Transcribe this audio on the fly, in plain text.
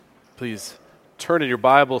Please turn in your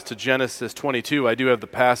Bibles to Genesis 22. I do have the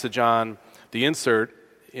passage on the insert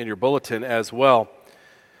in your bulletin as well.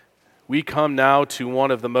 We come now to one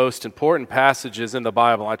of the most important passages in the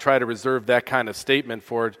Bible. I try to reserve that kind of statement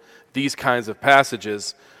for these kinds of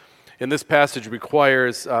passages. And this passage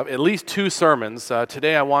requires at least two sermons.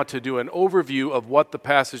 Today I want to do an overview of what the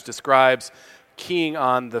passage describes, keying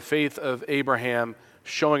on the faith of Abraham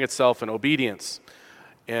showing itself in obedience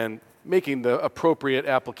and making the appropriate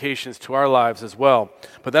applications to our lives as well.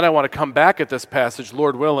 But then I want to come back at this passage,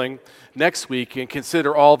 Lord willing, next week and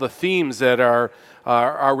consider all the themes that are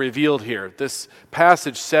revealed here. This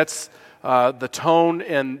passage sets the tone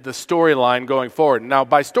and the storyline going forward. Now,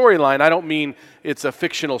 by storyline, I don't mean it's a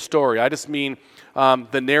fictional story. I just mean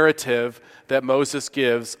the narrative that Moses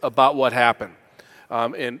gives about what happened.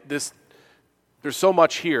 There's so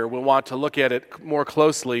much here. We'll want to look at it more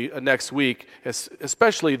closely next week,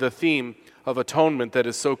 especially the theme of atonement that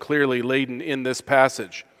is so clearly laden in this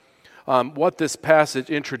passage. What this passage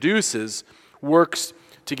introduces works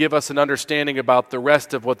to give us an understanding about the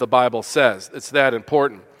rest of what the Bible says. It's that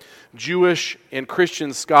important. Jewish and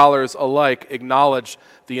Christian scholars alike acknowledge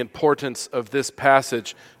the importance of this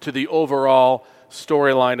passage to the overall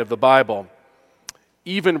storyline of the Bible.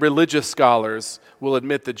 Even religious scholars will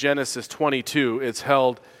admit that Genesis 22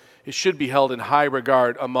 should be held in high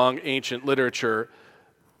regard among ancient literature,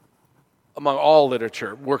 among all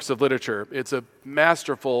literature, works of literature. It's a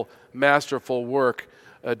masterful work,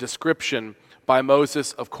 a description by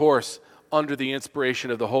Moses, of course, under the inspiration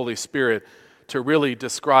of the Holy Spirit, to really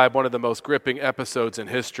describe one of the most gripping episodes in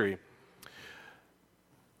history.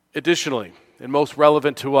 Additionally, and most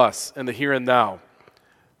relevant to us in the here and now,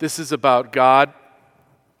 this is about God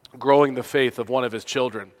growing the faith of one of his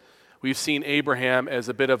children. We've seen Abraham as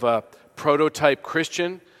a bit of a prototype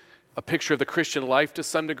Christian, a picture of the Christian life to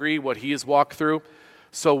some degree, what he has walked through.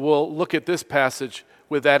 So we'll look at this passage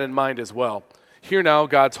with that in mind as well. Hear now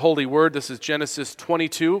God's holy word. This is Genesis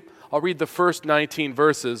 22. I'll read the first 19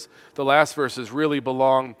 verses. The last verses really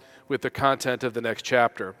belong with the content of the next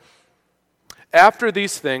chapter. After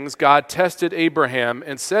these things, God tested Abraham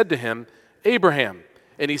and said to him, "Abraham."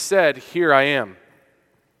 And he said, "Here I am."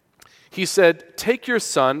 He said, "Take your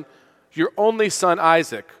son, your only son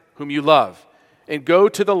Isaac, whom you love, and go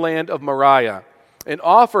to the land of Moriah, and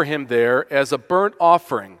offer him there as a burnt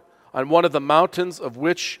offering on one of the mountains of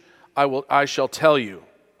which I shall tell you."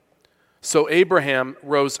 So Abraham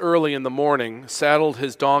rose early in the morning, saddled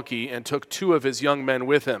his donkey, and took 2 of his young men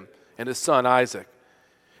with him, and his son Isaac.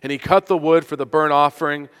 And he cut the wood for the burnt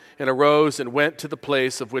offering, and arose and went to the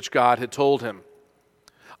place of which God had told him.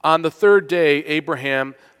 On the 3rd day,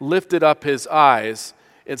 Abraham lifted up his eyes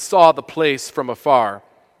and saw the place from afar.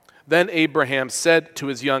 Then Abraham said to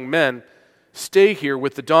his young men, "Stay here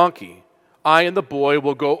with the donkey. I and the boy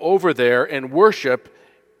will go over there and worship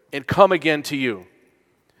and come again to you."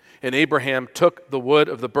 And Abraham took the wood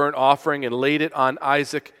of the burnt offering and laid it on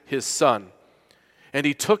Isaac his son. And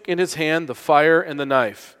he took in his hand the fire and the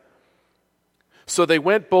knife. So they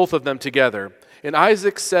went both of them together. And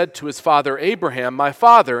Isaac said to his father Abraham, "My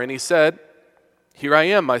father." And he said, "Here I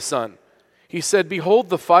am, my son." He said, "Behold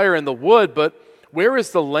the fire and the wood, but where is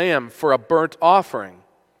the lamb for a burnt offering?"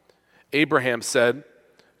 Abraham said,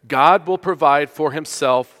 "God will provide for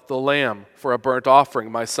himself the lamb for a burnt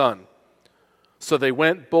offering, my son." So they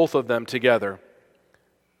went both of them together.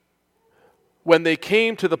 When they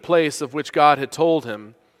came to the place of which God had told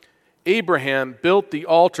him, Abraham built the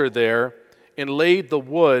altar there and laid the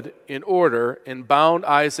wood in order, and bound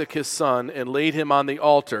Isaac his son, and laid him on the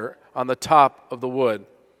altar on the top of the wood.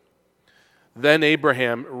 Then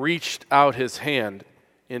Abraham reached out his hand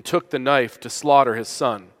and took the knife to slaughter his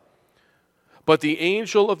son. But the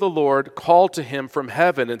angel of the Lord called to him from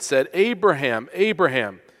heaven and said, "Abraham,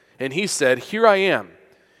 Abraham." And he said, "Here I am."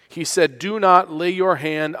 He said, "Do not lay your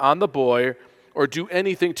hand on the boy or do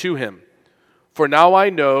anything to him. For now I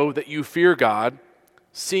know that you fear God,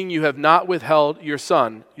 seeing you have not withheld your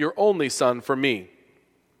son, your only son, from me."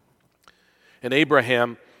 And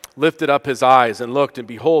Abraham lifted up his eyes and looked, and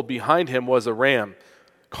behold, behind him was a ram,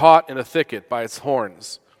 caught in a thicket by its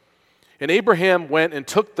horns. And Abraham went and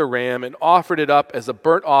took the ram and offered it up as a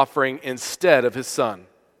burnt offering instead of his son.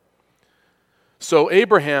 So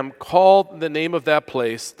Abraham called the name of that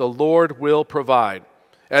place, "The Lord will provide."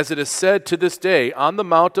 As it is said to this day, "On the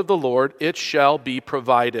mount of the Lord it shall be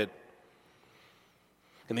provided."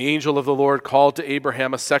 And the angel of the Lord called to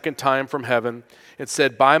Abraham a second time from heaven and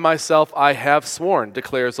said, "By myself I have sworn,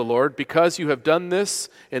 declares the Lord, because you have done this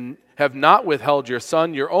and have not withheld your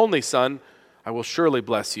son, your only son, I will surely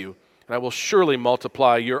bless you, and I will surely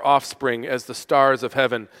multiply your offspring as the stars of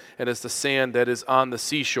heaven and as the sand that is on the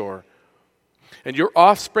seashore. And your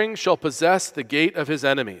offspring shall possess the gate of his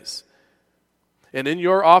enemies. And in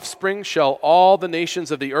your offspring shall all the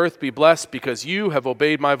nations of the earth be blessed, because you have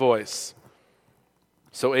obeyed my voice."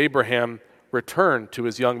 So Abraham returned to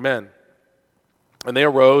his young men. And they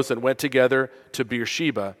arose and went together to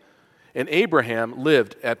Beersheba. And Abraham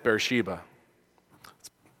lived at Beersheba. Let's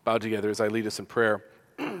bow together as I lead us in prayer.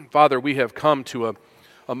 Father, we have come to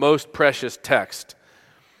a most precious text.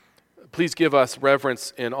 Please give us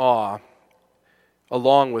reverence and awe,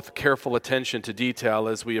 along with careful attention to detail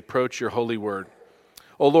as we approach your holy word.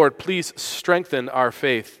 O Lord, please strengthen our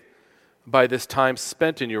faith by this time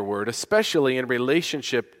spent in your word, especially in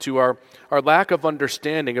relationship to our lack of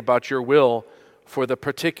understanding about your will for the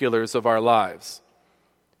particulars of our lives.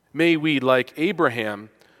 May we, like Abraham,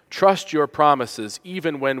 trust your promises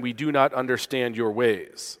even when we do not understand your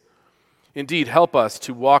ways. Indeed, help us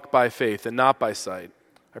to walk by faith and not by sight.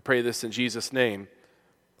 I pray this in Jesus' name.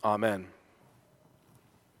 Amen.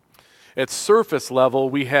 At surface level,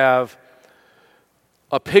 we have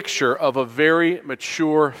a picture of a very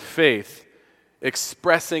mature faith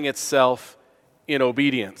expressing itself in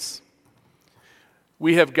obedience.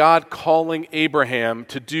 We have God calling Abraham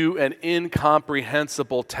to do an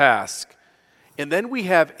incomprehensible task. And then we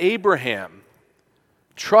have Abraham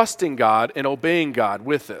trusting God and obeying God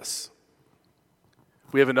with this.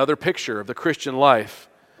 We have another picture of the Christian life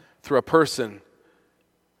through a person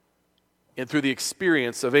and through the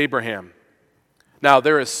experience of Abraham. Now,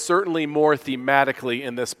 there is certainly more thematically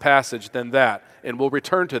in this passage than that, and we'll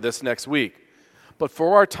return to this next week. But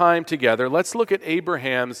for our time together, let's look at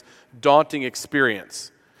Abraham's daunting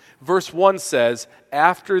experience. Verse 1 says,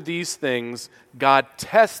 "After these things, God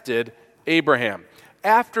tested Abraham."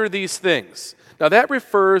 After these things. Now, that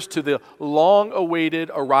refers to the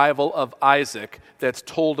long-awaited arrival of Isaac that's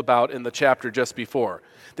told about in the chapter just before.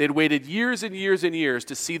 They'd waited years and years and years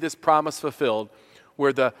to see this promise fulfilled,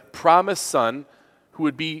 where the promised son, who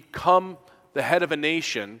would become the head of a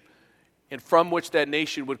nation, and from which that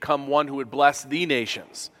nation would come one who would bless the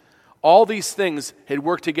nations. All these things had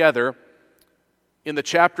worked together in the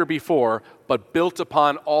chapter before, but built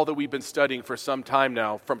upon all that we've been studying for some time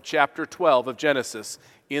now, from chapter 12 of Genesis,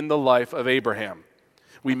 in the life of Abraham.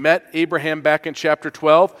 We met Abraham back in chapter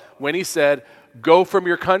 12 when he said, "Go from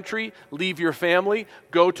your country, leave your family,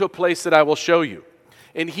 go to a place that I will show you."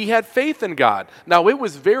 And he had faith in God. Now, it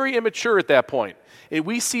was very immature at that point. And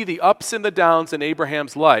we see the ups and the downs in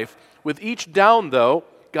Abraham's life. With each down, though,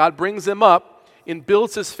 God brings him up and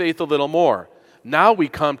builds his faith a little more. Now we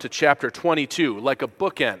come to chapter 22, like a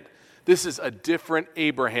bookend. This is a different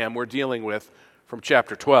Abraham we're dealing with from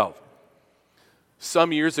chapter 12.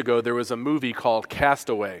 Some years ago, there was a movie called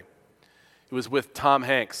Castaway. It was with Tom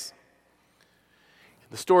Hanks.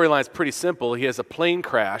 The storyline's pretty simple. He has a plane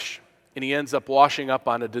crash, and he ends up washing up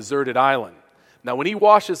on a deserted island. Now, when he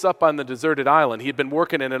washes up on the deserted island, he had been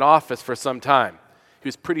working in an office for some time. He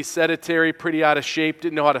was pretty sedentary, pretty out of shape,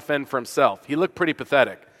 didn't know how to fend for himself. He looked pretty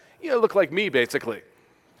pathetic. He looked like me, basically.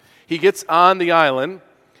 He gets on the island,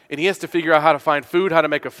 and he has to figure out how to find food, how to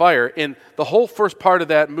make a fire. And the whole first part of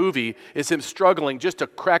that movie is him struggling just to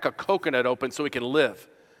crack a coconut open so he can live.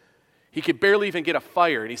 He could barely even get a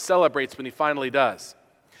fire, and he celebrates when he finally does.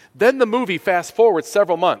 Then the movie fast forwards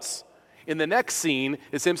several months. In the next scene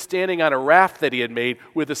is him standing on a raft that he had made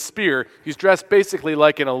with a spear. He's dressed basically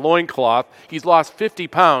like in a loincloth. He's lost 50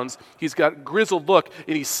 pounds. He's got a grizzled look,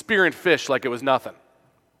 and he's spearing fish like it was nothing.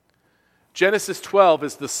 Genesis 12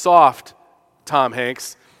 is the soft Tom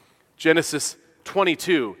Hanks. Genesis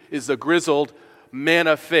 22 is the grizzled man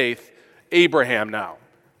of faith, Abraham now.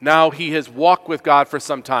 Now he has walked with God for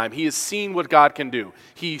some time. He has seen what God can do.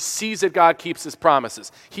 He sees that God keeps his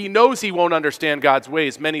promises. He knows he won't understand God's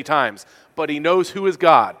ways many times, but he knows who is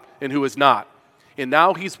God and who is not. And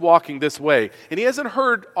now he's walking this way. And he hasn't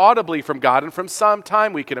heard audibly from God, and from some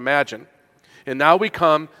time we can imagine. And now we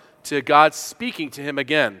come to God speaking to him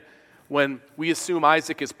again when we assume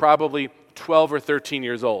Isaac is probably 12 or 13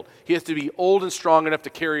 years old. He has to be old and strong enough to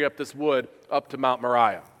carry up this wood up to Mount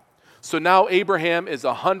Moriah. So now Abraham is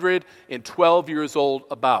 112 years old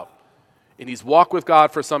about, and he's walked with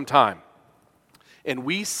God for some time. And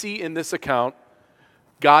we see in this account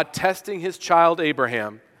God testing his child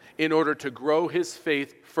Abraham in order to grow his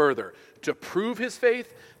faith further, to prove his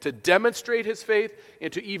faith, to demonstrate his faith,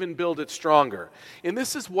 and to even build it stronger. And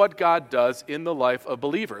this is what God does in the life of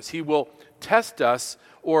believers. He will test us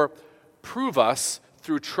or prove us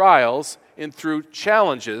through trials and through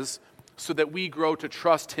challenges so that we grow to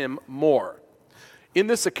trust him more. In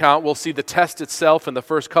this account, we'll see the test itself in the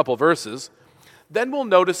first couple verses. Then we'll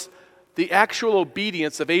notice the actual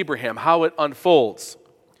obedience of Abraham, how it unfolds.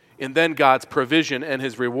 and then God's provision and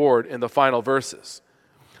his reward in the final verses.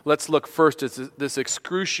 Let's look first at this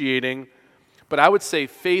excruciating, but I would say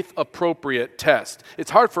faith-appropriate test.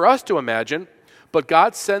 It's hard for us to imagine, but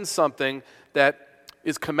God sends something that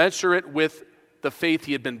is commensurate with the faith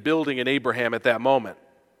he had been building in Abraham at that moment.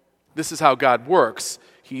 This is how God works.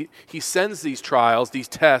 He sends these trials, these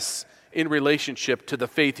tests, in relationship to the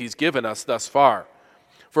faith he's given us thus far.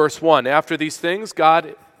 Verse 1, after these things,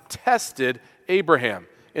 God tested Abraham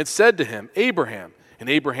and said to him, Abraham. And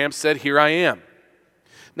Abraham said, here I am.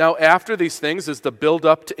 Now, after these things is the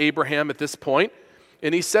build-up to Abraham at this point,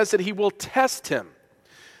 and he says that he will test him.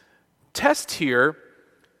 Test here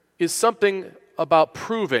is something about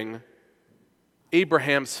proving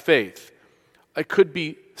Abraham's faith. It could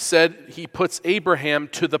be said he puts Abraham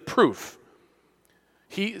to the proof.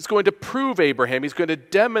 He is going to prove Abraham. He's going to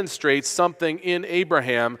demonstrate something in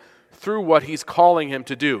Abraham through what he's calling him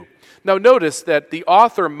to do. Now notice that the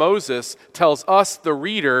author Moses tells us, the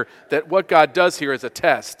reader, that what God does here is a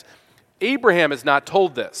test. Abraham is not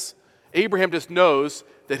told this. Abraham just knows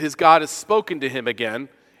that his God has spoken to him again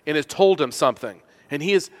and has told him something. And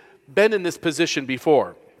he has been in this position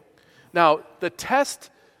before. Now, the test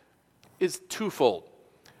is twofold.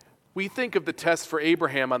 We think of the test for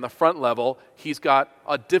Abraham on the front level. He's got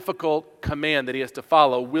a difficult command that he has to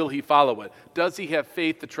follow. Will he follow it? Does he have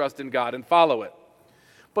faith to trust in God and follow it?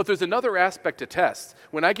 But there's another aspect to tests.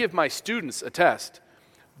 When I give my students a test,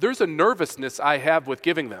 there's a nervousness I have with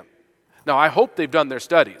giving them. Now, I hope they've done their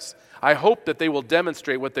studies. I hope that they will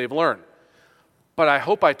demonstrate what they've learned. But I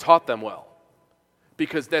hope I taught them well.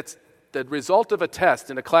 Because that's the result of a test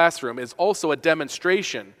in a classroom is also a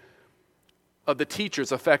demonstration of the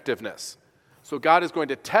teacher's effectiveness. So God is going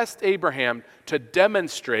to test Abraham to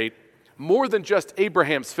demonstrate more than just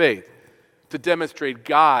Abraham's faith, to demonstrate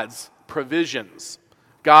God's provisions,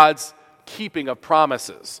 God's keeping of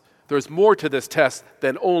promises. There's more to this test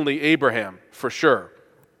than only Abraham, for sure.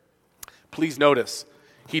 Please notice,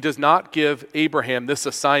 he does not give Abraham this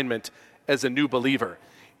assignment as a new believer.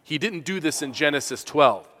 He didn't do this in Genesis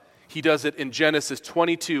 12. He does it in Genesis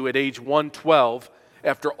 22 at age 112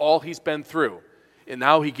 after all he's been through. And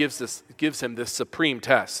now he gives him this supreme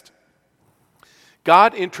test.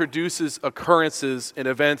 God introduces occurrences and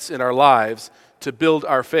events in our lives to build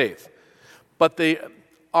our faith. But they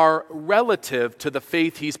are relative to the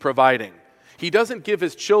faith he's providing. He doesn't give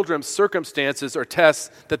his children circumstances or tests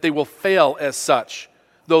that they will fail as such,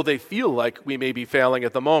 though they feel like we may be failing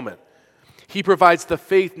at the moment. He provides the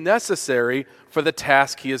faith necessary for the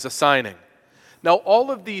task he is assigning. Now,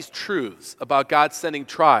 all of these truths about God sending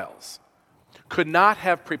trials could not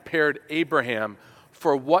have prepared Abraham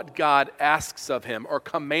for what God asks of him or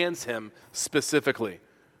commands him specifically.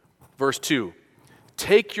 Verse 2,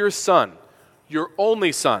 take your son, your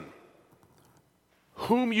only son,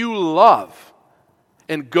 whom you love,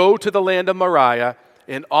 and go to the land of Moriah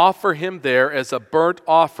and offer him there as a burnt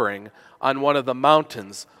offering on one of the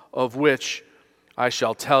mountains of which I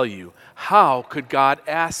shall tell you. How could God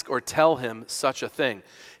ask or tell him such a thing?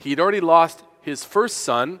 He had already lost his first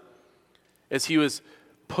son as he was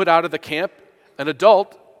put out of the camp, an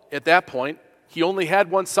adult at that point. He only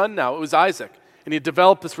had one son now. It was Isaac. And he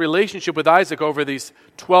developed this relationship with Isaac over these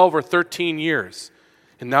 12 or 13 years.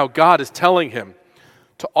 And now God is telling him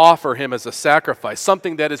to offer him as a sacrifice,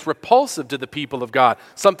 something that is repulsive to the people of God,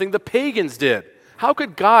 something the pagans did. How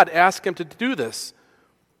could God ask him to do this?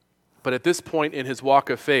 But at this point in his walk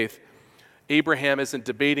of faith, Abraham isn't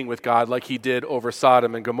debating with God like he did over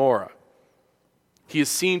Sodom and Gomorrah. He has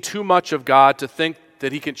seen too much of God to think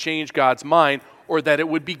that he can change God's mind or that it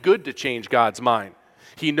would be good to change God's mind.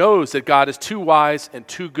 He knows that God is too wise and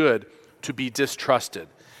too good to be distrusted.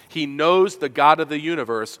 He knows the God of the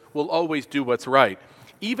universe will always do what's right,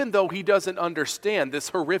 even though he doesn't understand this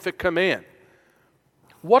horrific command.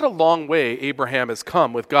 What a long way Abraham has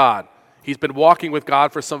come with God. He's been walking with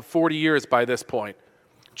God for some 40 years by this point.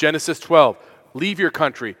 Genesis 12, leave your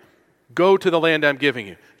country, go to the land I'm giving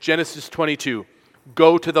you. Genesis 22,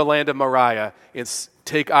 go to the land of Moriah and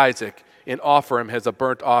take Isaac and offer him as a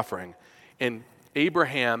burnt offering. And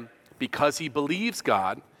Abraham, because he believes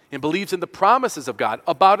God and believes in the promises of God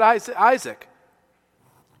about Isaac,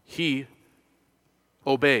 he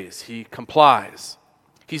obeys, he complies.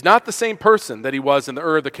 He's not the same person that he was in the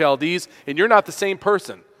Ur of the Chaldees, and you're not the same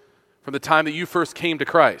person from the time that you first came to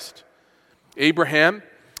Christ. Abraham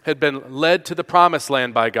had been led to the promised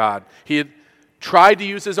land by God. He had tried to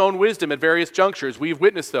use his own wisdom at various junctures. We've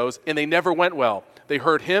witnessed those, and they never went well. They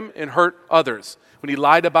hurt him and hurt others. When he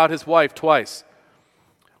lied about his wife twice,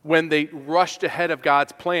 when they rushed ahead of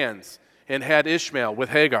God's plans and had Ishmael with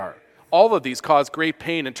Hagar. All of these caused great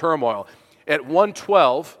pain and turmoil. At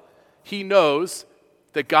 112, he knows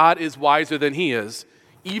that God is wiser than he is,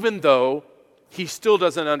 even though he still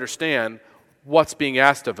doesn't understand what's being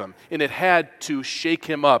asked of him. And it had to shake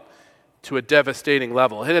him up to a devastating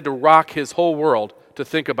level. It had to rock his whole world to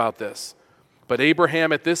think about this. But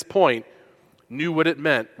Abraham at this point knew what it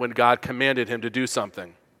meant when God commanded him to do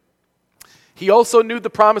something. He also knew the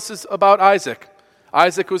promises about Isaac.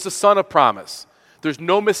 Isaac was a son of promise. There's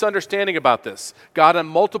no misunderstanding about this. God on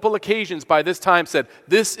multiple occasions by this time said,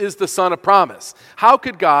 this is the son of promise. How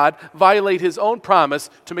could God violate his own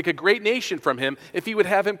promise to make a great nation from him if he would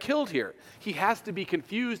have him killed here? He has to be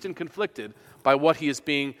confused and conflicted by what he is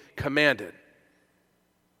being commanded.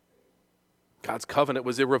 God's covenant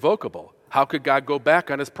was irrevocable. How could God go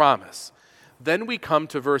back on his promise? Then we come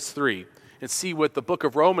to verse 3 and see what the book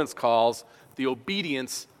of Romans calls the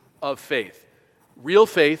obedience of faith. Real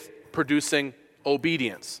faith producing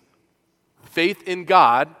obedience. Faith in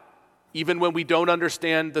God, even when we don't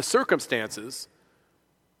understand the circumstances,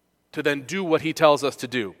 to then do what he tells us to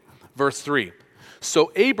do. Verse 3.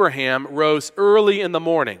 So Abraham rose early in the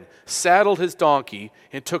morning, saddled his donkey,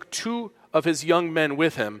 and took 2 of his young men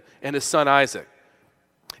with him and his son Isaac.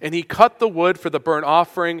 And he cut the wood for the burnt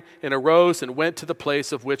offering and arose and went to the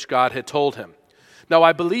place of which God had told him. Now,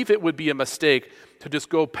 I believe it would be a mistake to just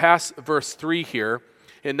go past verse 3 here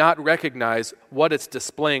and not recognize what it's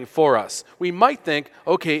displaying for us. We might think,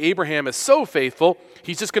 okay, Abraham is so faithful,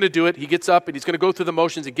 he's just going to do it. He gets up and he's going to go through the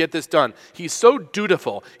motions and get this done. He's so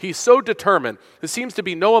dutiful. He's so determined. There seems to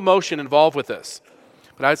be no emotion involved with this.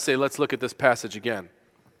 But I'd say let's look at this passage again.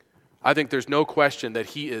 I think there's no question that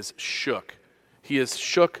he is shook. He is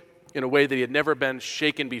shook in a way that he had never been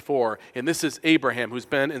shaken before. And this is Abraham, who's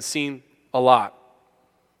been and seen a lot.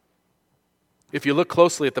 If you look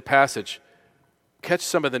closely at the passage, catch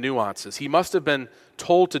some of the nuances. He must have been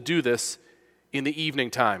told to do this in the evening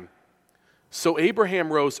time. So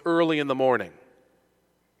Abraham rose early in the morning.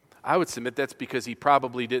 I would submit that's because he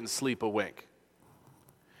probably didn't sleep a wink.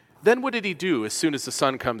 Then what did he do as soon as the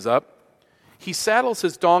sun comes up? He saddles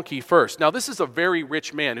his donkey first. Now this is a very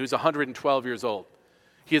rich man who's 112 years old.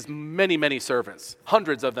 He has many, many servants,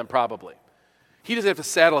 hundreds of them probably. He doesn't have to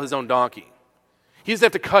saddle his own donkey. He doesn't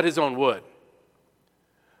have to cut his own wood.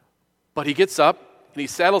 But he gets up and he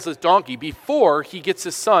saddles his donkey before he gets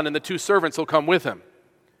his son and the 2 servants who'll come with him.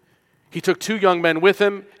 He took 2 young men with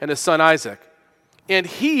him and his son Isaac. And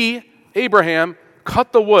he, Abraham,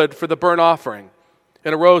 cut the wood for the burnt offering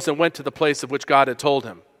and arose and went to the place of which God had told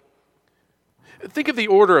him. Think of the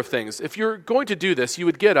order of things. If you're going to do this, you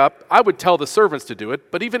would get up. I would tell the servants to do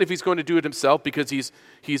it, but even if he's going to do it himself because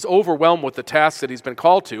he's overwhelmed with the tasks that he's been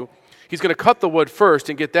called to, he's going to cut the wood first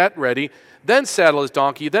and get that ready, then saddle his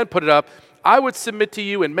donkey, then put it up. I would submit to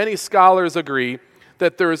you, and many scholars agree,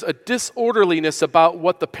 that there's a disorderliness about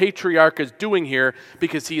what the patriarch is doing here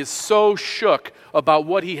because he is so shook about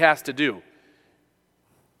what he has to do.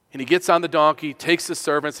 And he gets on the donkey, takes his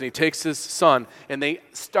servants, and he takes his son, and they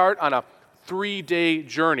start on a 3-day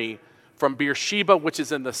journey from Beersheba, which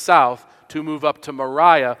is in the south, to move up to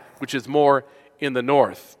Moriah, which is more in the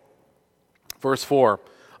north. Verse 4,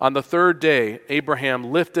 on the 3rd day,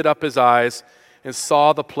 Abraham lifted up his eyes and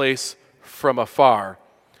saw the place from afar.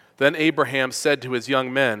 Then Abraham said to his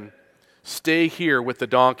young men, stay here with the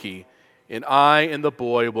donkey, and I and the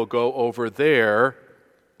boy will go over there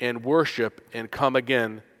and worship and come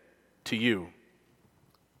again to you.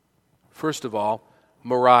 First of all,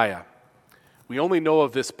 Moriah. We only know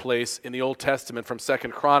of this place in the Old Testament from 2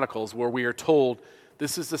 Chronicles, where we are told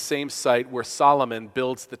this is the same site where Solomon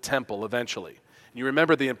builds the temple eventually. And you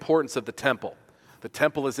remember the importance of the temple. The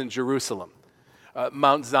temple is in Jerusalem,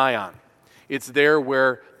 Mount Zion. It's there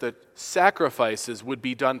where the sacrifices would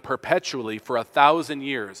be done perpetually for 1,000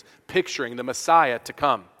 years, picturing the Messiah to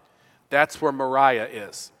come. That's where Moriah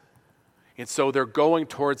is. And so they're going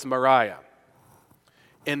towards Moriah.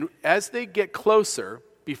 And as they get closer,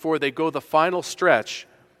 before they go the final stretch,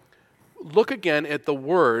 look again at the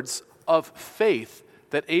words of faith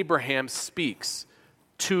that Abraham speaks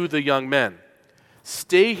to the young men.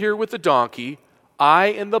 Stay here with the donkey. I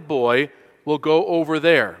and the boy will go over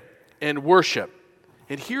there and worship.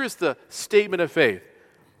 And here's the statement of faith.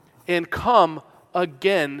 And come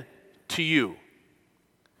again to you.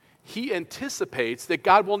 He anticipates that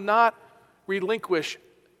God will not relinquish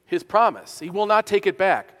his promise. He will not take it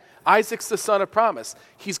back. Isaac's the son of promise.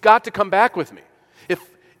 He's got to come back with me.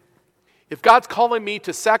 If God's calling me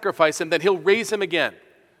to sacrifice him, then he'll raise him again.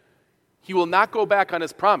 He will not go back on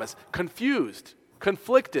his promise. Confused,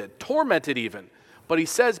 conflicted, tormented even. But he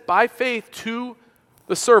says by faith to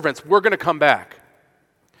the servants, we're going to come back.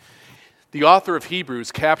 The author of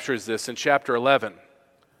Hebrews captures this in chapter 11.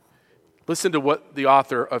 Listen to what the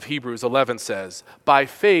author of Hebrews 11 says. By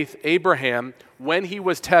faith, Abraham, when he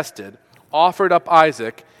was tested, offered up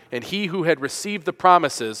Isaac, and he who had received the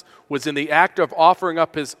promises was in the act of offering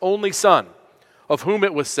up his only son, of whom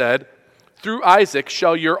it was said, through Isaac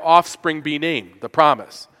shall your offspring be named, the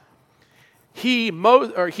promise.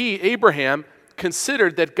 Abraham,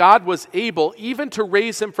 considered that God was able even to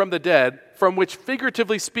raise him from the dead, from which,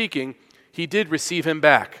 figuratively speaking, he did receive him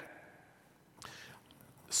back.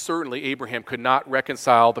 Certainly, Abraham could not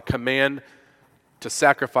reconcile the command to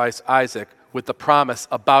sacrifice Isaac with the promise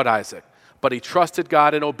about Isaac, but he trusted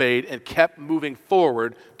God and obeyed and kept moving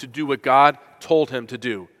forward to do what God told him to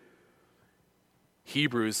do.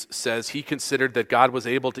 Hebrews says he considered that God was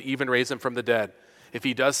able to even raise him from the dead. If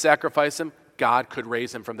he does sacrifice him, God could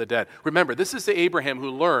raise him from the dead. Remember, this is the Abraham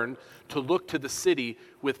who learned to look to the city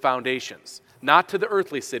with foundations, not to the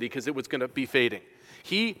earthly city because it was going to be fading.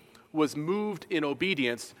 He was moved in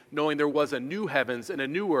obedience, knowing there was a new heavens and a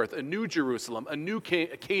new earth, a new Jerusalem, a new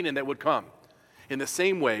Canaan that would come. In the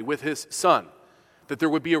same way with his son, that there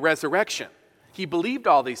would be a resurrection. He believed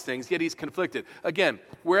all these things, yet he's conflicted. Again,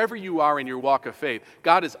 wherever you are in your walk of faith,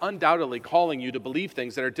 God is undoubtedly calling you to believe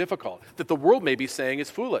things that are difficult, that the world may be saying is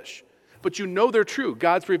foolish. But you know they're true.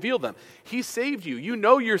 God's revealed them. He saved you. You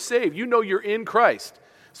know you're saved. You know you're in Christ.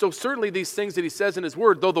 So certainly these things that he says in his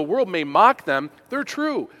word, though the world may mock them, they're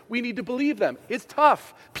true. We need to believe them. It's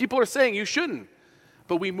tough. People are saying you shouldn't.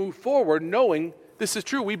 But we move forward knowing this is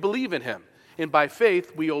true. We believe in him. And by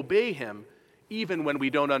faith, we obey him even when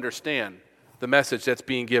we don't understand the message that's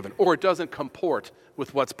being given, or it doesn't comport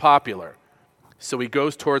with what's popular. So he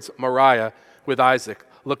goes towards Moriah with Isaac.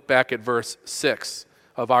 Look back at verse 6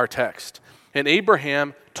 of our text. And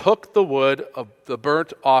Abraham took the wood of the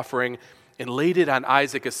burnt offering and laid it on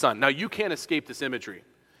Isaac his son. Now you can't escape this imagery.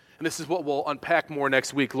 And this is what we'll unpack more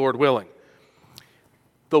next week, Lord willing.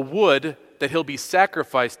 The wood that he'll be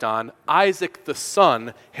sacrificed on, Isaac the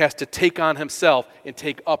son has to take on himself and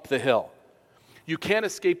take up the hill. You can't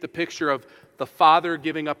escape the picture of the father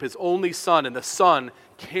giving up his only son and the son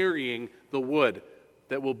carrying the wood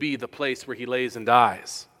that will be the place where he lays and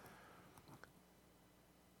dies.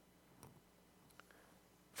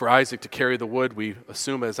 For Isaac to carry the wood, we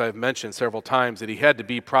assume, as I've mentioned several times, that he had to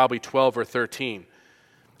be probably 12 or 13.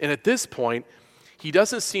 And at this point, he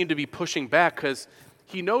doesn't seem to be pushing back because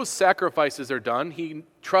he knows sacrifices are done. He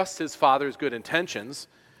trusts his father's good intentions.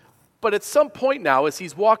 But at some point now, as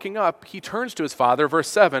he's walking up, he turns to his father, verse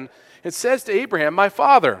 7, and says to Abraham, "My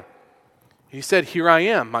father." He said, "Here I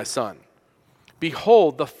am, my son.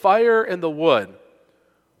 Behold, the fire and the wood,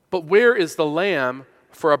 but where is the lamb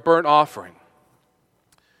for a burnt offering?"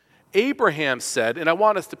 Abraham said, and I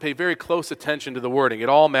want us to pay very close attention to the wording, it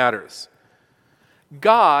all matters.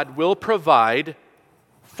 God will provide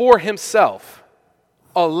for himself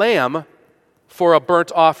a lamb for a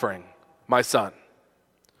burnt offering, my son.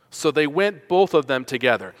 So they went, both of them,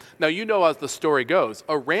 together. Now, you know as the story goes,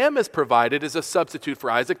 a ram is provided as a substitute for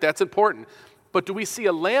Isaac. That's important. But do we see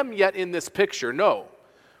a lamb yet in this picture? No.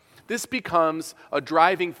 This becomes a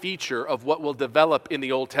driving feature of what will develop in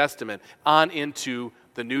the Old Testament on into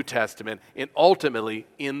the New Testament, and ultimately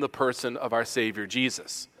in the person of our Savior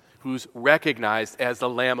Jesus, who's recognized as the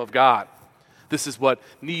Lamb of God. This is what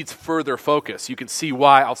needs further focus. You can see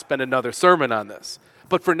why I'll spend another sermon on this.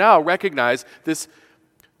 But for now, recognize this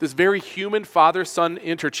very human father-son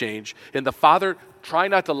interchange, and the father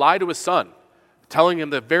trying not to lie to his son, telling him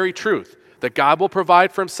the very truth, that God will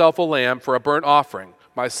provide for himself a lamb for a burnt offering,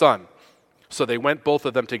 my son. So they went, both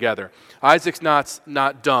of them, together. Isaac's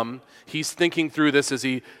not dumb. He's thinking through this as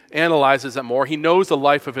he analyzes it more. He knows the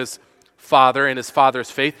life of his father and his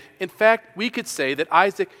father's faith. In fact, we could say that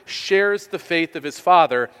Isaac shares the faith of his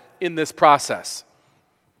father in this process.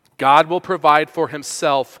 God will provide for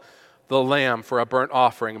himself the lamb for a burnt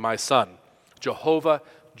offering, my son. Jehovah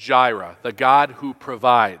Jireh, the God who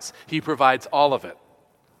provides. He provides all of it.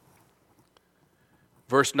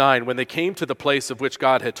 Verse 9, when they came to the place of which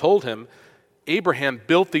God had told him, Abraham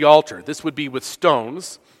built the altar. This would be with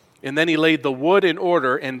stones. And then he laid the wood in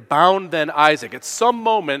order and bound then Isaac. At some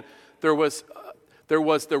moment, there was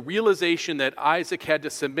the realization that Isaac had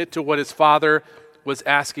to submit to what his father was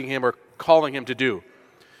asking him or calling him to do.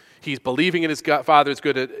 He's believing in his father's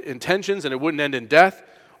good intentions and it wouldn't end in death,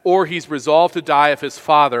 or he's resolved to die if his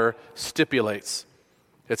father stipulates.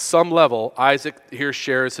 At some level, Isaac here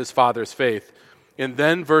shares his father's faith. And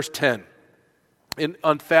then verse 10, in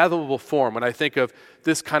unfathomable form, when I think of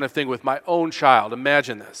this kind of thing with my own child,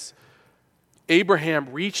 imagine this.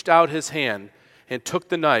 Abraham reached out his hand and took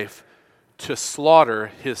the knife to slaughter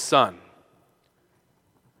his son.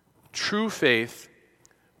 True faith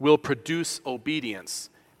will produce obedience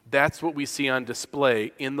That's what we see on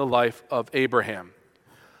display in the life of Abraham.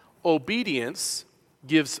 Obedience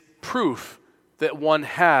gives proof that one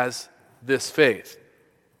has this faith.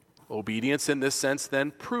 Obedience in this sense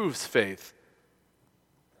then proves faith.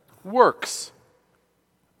 Works,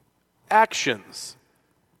 actions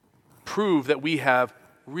prove that we have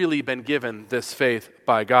really been given this faith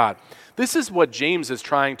by God. This is what James is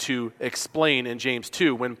trying to explain in James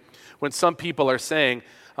 2 when some people are saying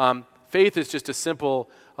faith is just a simple,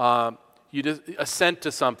 you just assent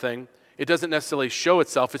to something. It doesn't necessarily show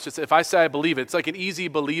itself. It's just if I say I believe it, it's like an easy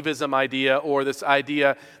believism idea, or this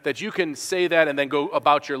idea that you can say that and then go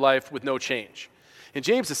about your life with no change. And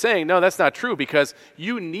James is saying, no, that's not true, because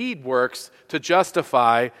you need works to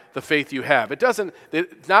justify the faith you have.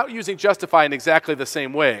 It's not using justify in exactly the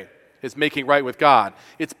same way as making right with God.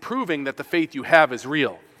 It's proving that the faith you have is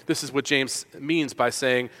real. This is what James means by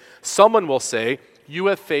saying, someone will say, you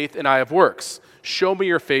have faith and I have works. Show me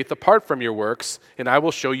your faith apart from your works, and I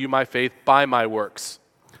will show you my faith by my works.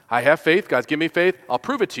 I have faith. God's given me faith. I'll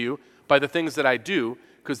prove it to you by the things that I do,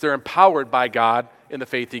 because they're empowered by God in the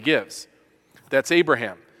faith he gives. That's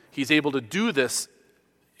Abraham. He's able to do this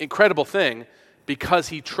incredible thing because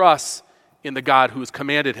he trusts in the God who has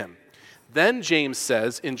commanded him. Then James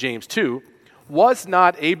says in James 2, was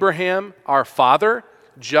not Abraham our father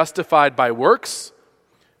justified by works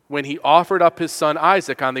when he offered up his son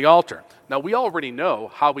Isaac on the altar? Now, we already know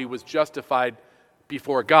how he was justified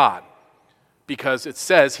before God, because it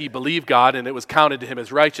says he believed God and it was counted to him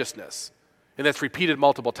as righteousness. And that's repeated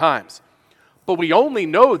multiple times. But we only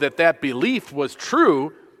know that that belief was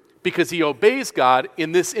true because he obeys God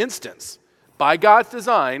in this instance. By God's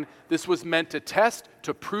design, this was meant to test,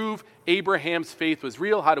 to prove Abraham's faith was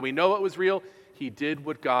real. How do we know it was real? He did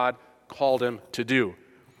what God called him to do.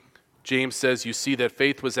 James says, you see that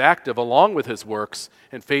faith was active along with his works,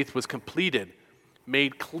 and faith was completed,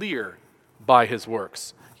 made clear by his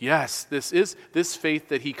works. Yes, this faith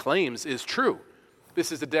that he claims is true.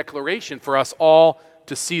 This is a declaration for us all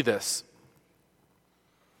to see this.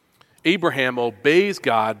 Abraham obeys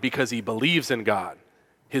God because he believes in God.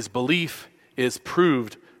 His belief is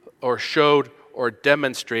proved or showed or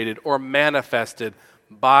demonstrated or manifested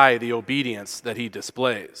by the obedience that he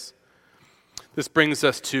displays. This brings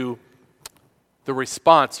us to the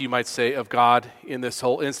response, you might say, of God in this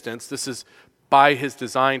whole instance. This is by his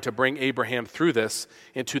design to bring Abraham through this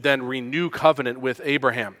and to then renew covenant with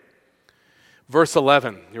Abraham. Verse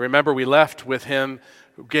 11, you remember we left with him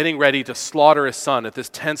getting ready to slaughter his son at this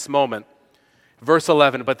tense moment. Verse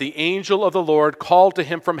 11, but the angel of the Lord called to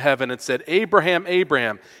him from heaven and said, Abraham,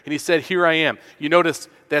 Abraham. And he said, here I am. You notice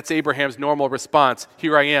that's Abraham's normal response.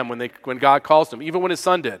 Here I am when God calls him, even when his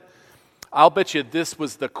son did. I'll bet you this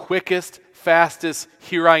was the quickest, fastest,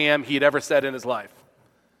 here I am he had ever said in his life.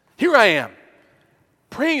 Here I am,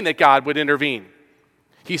 praying that God would intervene.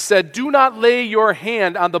 He said, do not lay your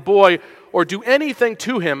hand on the boy or do anything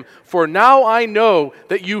to him, for now I know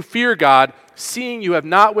that you fear God, seeing you have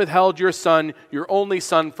not withheld your son, your only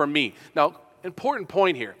son, from me. Now, important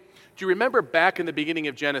point here. Do you remember back in the beginning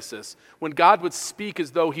of Genesis, when God would speak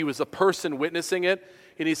as though he was a person witnessing it,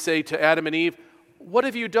 and he'd say to Adam and Eve, what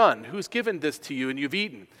have you done? Who's given this to you and you've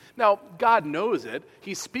eaten? Now, God knows it.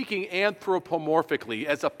 He's speaking anthropomorphically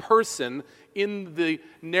as a person in the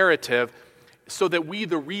narrative so that we,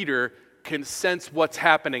 the reader, can sense what's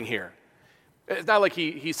happening here. It's not like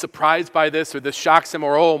he's surprised by this or this shocks him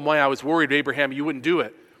or, oh, man, I was worried, Abraham, you wouldn't do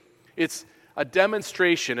it. It's a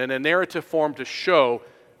demonstration in a narrative form to show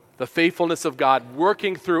the faithfulness of God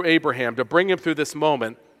working through Abraham to bring him through this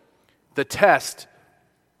moment. The test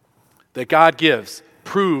that God gives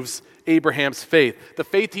proves Abraham's faith. The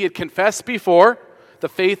faith he had confessed before, the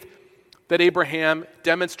faith that Abraham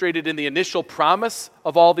demonstrated in the initial promise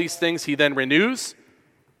of all these things he then renews.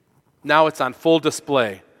 Now it's on full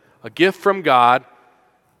display. A gift from God,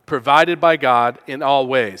 provided by God in all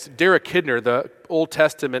ways. Derek Kidner, the Old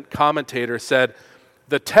Testament commentator, said,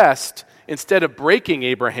 the test, instead of breaking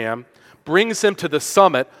Abraham, brings him to the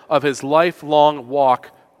summit of his lifelong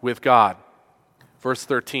walk with God. Verse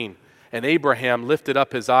 13, and Abraham lifted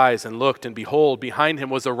up his eyes and looked, and behold, behind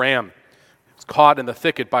him was a ram. It was caught in the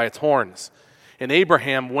thicket by its horns. And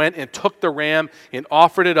Abraham went and took the ram and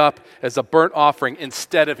offered it up as a burnt offering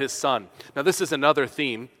instead of his son. Now this is another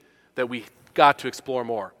theme that we got to explore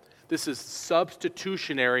more. This is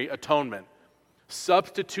substitutionary atonement.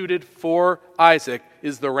 Substituted for Isaac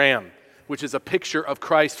is the ram, which is a picture of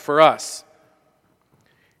Christ for us.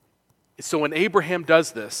 So when Abraham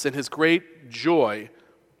does this, in his great joy,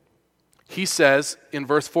 he says in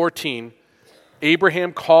verse 14,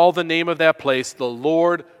 Abraham called the name of that place, the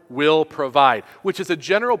Lord will provide, which is a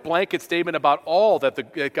general blanket statement about all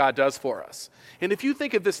that God does for us. And if you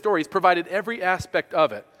think of this story, he's provided every aspect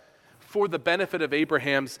of it for the benefit of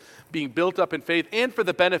Abraham's being built up in faith and for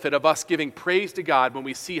the benefit of us giving praise to God when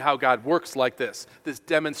we see how God works like this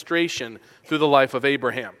demonstration through the life of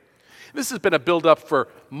Abraham. This has been a build-up for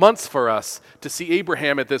months for us to see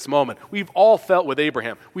Abraham at this moment. We've all felt with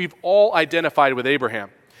Abraham. We've all identified with Abraham.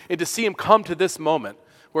 And to see him come to this moment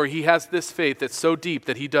where he has this faith that's so deep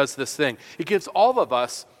that he does this thing, it gives all of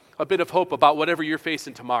us a bit of hope about whatever you're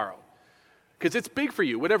facing tomorrow. Because it's big for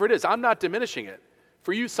you, whatever it is. I'm not diminishing it.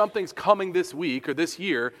 For you, something's coming this week or this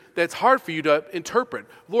year that's hard for you to interpret.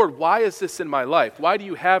 Lord, why is this in my life? Why do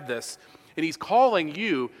you have this? And he's calling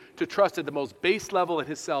you to trust at the most base level in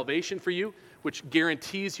his salvation for you, which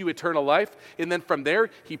guarantees you eternal life. And then from there,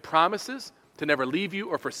 he promises to never leave you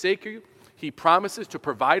or forsake you. He promises to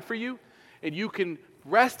provide for you. And you can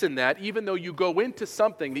rest in that even though you go into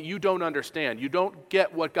something that you don't understand. You don't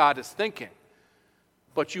get what God is thinking.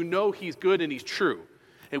 But you know he's good and he's true.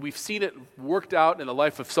 And we've seen it worked out in the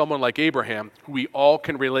life of someone like Abraham, who we all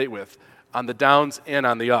can relate with, on the downs and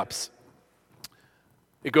on the ups.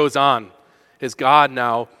 It goes on as God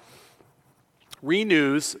now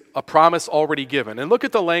renews a promise already given. And look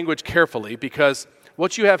at the language carefully, because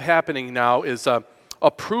what you have happening now is a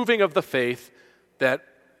proving of the faith that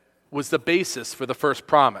was the basis for the first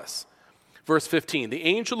promise. Verse 15, the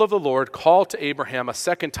angel of the Lord called to Abraham a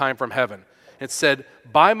second time from heaven and said,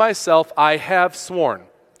 by myself I have sworn,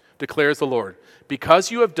 declares the Lord,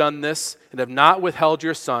 because you have done this and have not withheld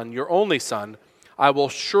your son, your only son, I will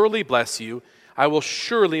surely bless you. I will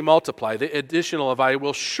surely multiply. The additional of I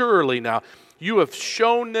will surely now. You have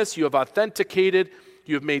shown this. You have authenticated.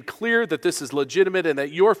 You have made clear that this is legitimate and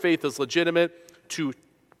that your faith is legitimate to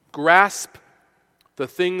grasp the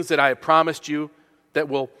things that I have promised you that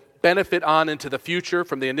will benefit on into the future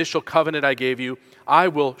from the initial covenant I gave you. I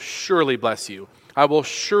will surely bless you. I will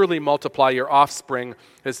surely multiply your offspring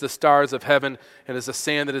as the stars of heaven and as the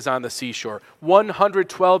sand that is on the seashore.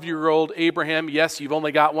 112-year-old Abraham, yes, you've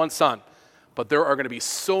only got one son, but there are going to be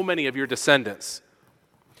so many of your descendants.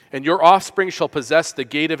 And your offspring shall possess the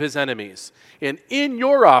gate of his enemies. And in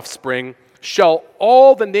your offspring shall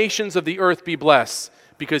all the nations of the earth be blessed,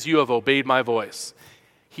 because you have obeyed my voice.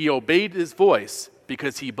 He obeyed his voice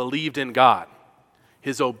because he believed in God.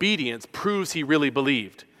 His obedience proves he really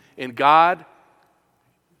believed. And God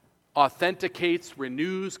authenticates,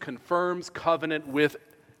 renews, confirms covenant with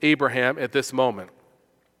Abraham at this moment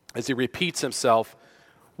as he repeats himself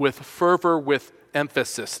with fervor, with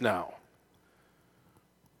emphasis now.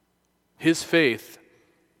 His faith,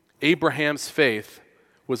 Abraham's faith,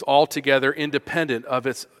 was altogether independent of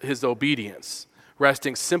his obedience,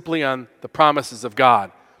 resting simply on the promises of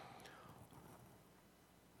God.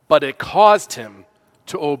 But it caused him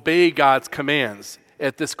to obey God's commands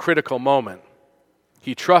at this critical moment.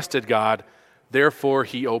 He trusted God, therefore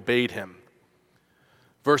he obeyed him.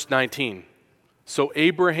 Verse 19, so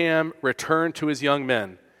Abraham returned to his young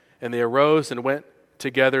men, and they arose and went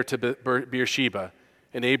together to Beersheba,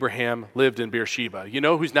 and Abraham lived in Beersheba. You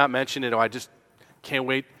know who's not mentioned? I just can't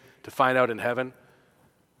wait to find out in heaven?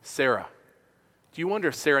 Sarah. Do you wonder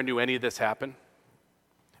if Sarah knew any of this happened?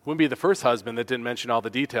 Wouldn't be the first husband that didn't mention all the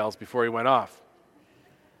details before he went off.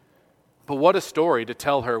 But what a story to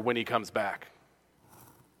tell her when he comes back.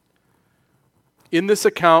 In this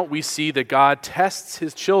account, we see that God tests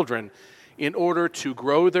his children in order to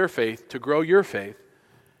grow their faith, to grow your faith,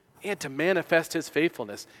 and to manifest his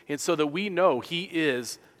faithfulness, and so that we know he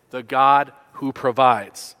is the God who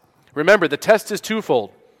provides. Remember, the test is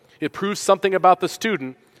twofold. It proves something about the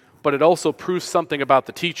student, but it also proves something about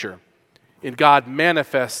the teacher. And God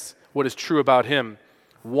manifests what is true about him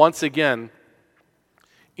once again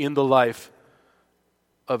in the life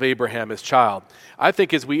of Abraham, his child. I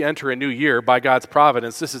think as we enter a new year, by God's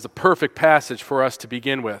providence, this is a perfect passage for us to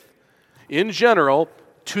begin with. In general,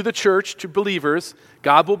 to the church, to believers,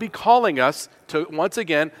 God will be calling us to once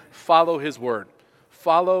again follow his word.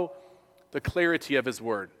 Follow the clarity of his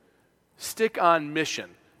word. Stick on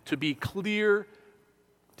mission to be clear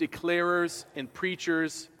declarers and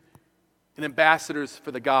preachers and ambassadors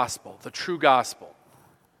for the gospel, the true gospel.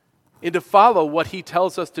 And to follow what he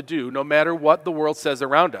tells us to do, no matter what the world says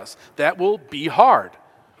around us. That will be hard.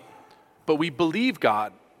 But we believe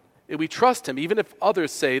God, and we trust him, even if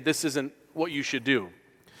others say this isn't what you should do.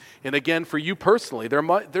 And again, for you personally,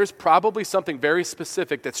 there's probably something very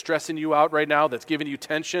specific that's stressing you out right now, that's giving you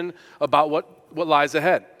tension about what lies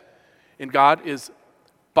ahead. And God is,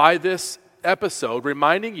 by this episode,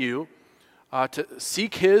 reminding you to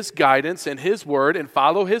seek his guidance and his word and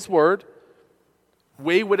follow his word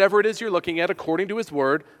Weigh whatever it is you're looking at according to his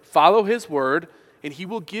word, follow his word, and he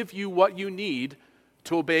will give you what you need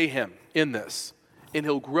to obey him in this. And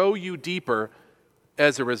he'll grow you deeper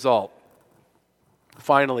as a result.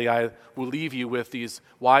 Finally, I will leave you with these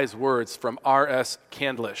wise words from R.S.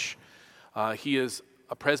 Candlish. He is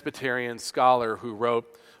a Presbyterian scholar who wrote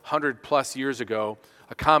 100 plus years ago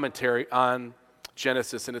a commentary on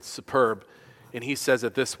Genesis, and it's superb. And he says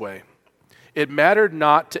it this way: "It mattered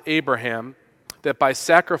not to Abraham that by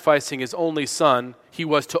sacrificing his only son, he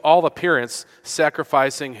was to all appearance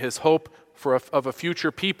sacrificing his hope of a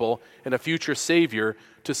future people and a future Savior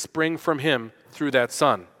to spring from him through that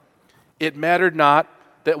son. It mattered not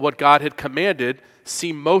that what God had commanded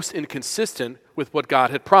seemed most inconsistent with what God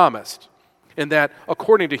had promised, and that,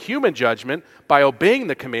 according to human judgment, by obeying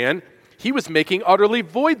the command, he was making utterly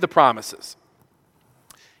void the promises.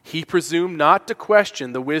 He presumed not to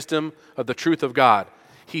question the wisdom of the truth of God.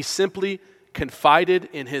 He simply confided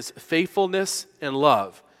in his faithfulness and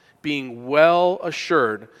love, being well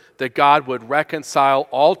assured that God would reconcile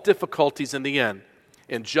all difficulties in the end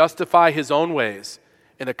and justify his own ways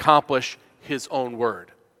and accomplish his own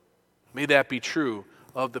word." May that be true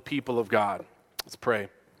of the people of God. Let's pray.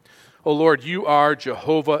 Oh Lord, you are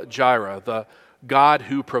Jehovah Jireh, the God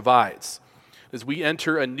who provides. As we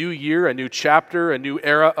enter a new year, a new chapter, a new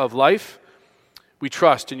era of life, we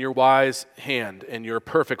trust in your wise hand and your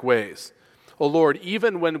perfect ways. Oh Lord,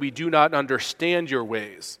 even when we do not understand your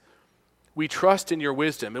ways, we trust in your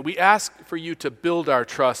wisdom, and we ask for you to build our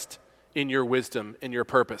trust in your wisdom and your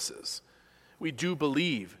purposes. We do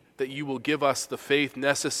believe that you will give us the faith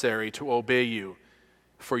necessary to obey you.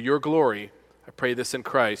 For your glory, I pray this in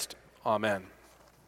Christ. Amen.